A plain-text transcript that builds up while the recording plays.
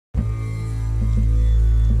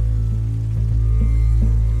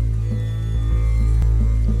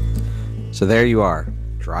So there you are,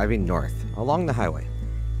 driving north along the highway.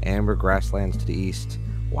 Amber grasslands to the east,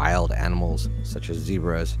 wild animals such as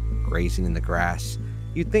zebras grazing in the grass.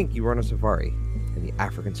 You'd think you were on a safari in the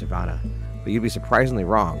African savannah, but you'd be surprisingly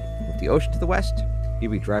wrong. With the ocean to the west, you'd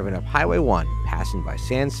be driving up Highway 1, passing by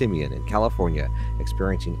San Simeon in California,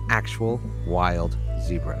 experiencing actual wild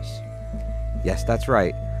zebras. Yes, that's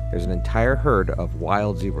right, there's an entire herd of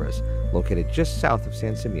wild zebras located just south of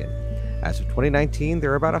San Simeon. As of 2019,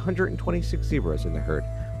 there are about 126 zebras in the herd,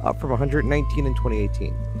 up from 119 in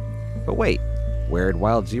 2018. But wait, where did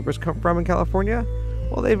wild zebras come from in California?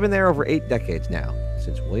 Well, they've been there over 8 decades now,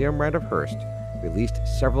 since William Randolph Hearst released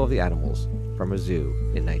several of the animals from a zoo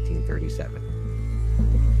in 1937.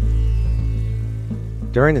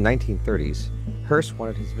 During the 1930s, Hearst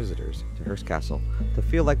wanted his visitors to Hearst Castle to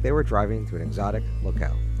feel like they were driving through an exotic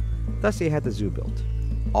locale. Thus, he had the zoo built.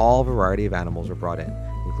 All variety of animals were brought in,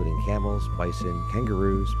 including camels, bison,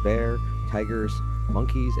 kangaroos, bear, tigers,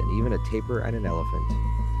 monkeys, and even a tapir and an elephant.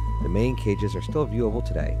 The main cages are still viewable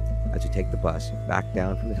today as you take the bus back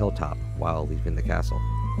down from the hilltop while leaving the castle.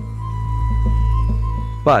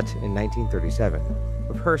 But in 1937,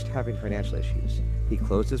 with Hearst having financial issues, he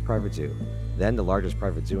closed his private zoo, then the largest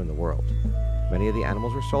private zoo in the world. Many of the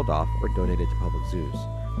animals were sold off or donated to public zoos,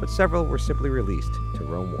 but several were simply released to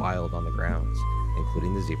roam wild on the grounds,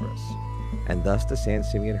 including the zebras. And thus the San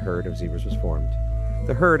Simeon herd of zebras was formed.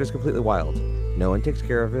 The herd is completely wild. No one takes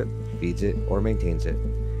care of it, feeds it, or maintains it.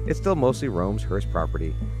 It still mostly roams Hearst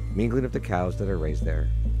property, mingling with the cows that are raised there.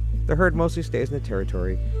 The herd mostly stays in the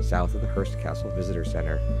territory south of the Hearst Castle Visitor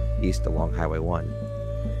Center, east along Highway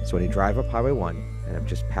 1. So when you drive up Highway 1 and have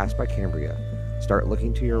just passed by Cambria, start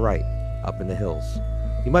looking to your right, up in the hills.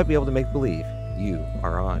 You might be able to make believe you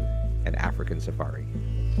are on an African safari.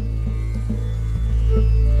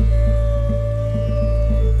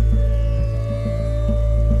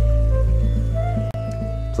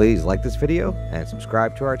 Please like this video and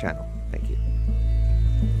subscribe to our channel.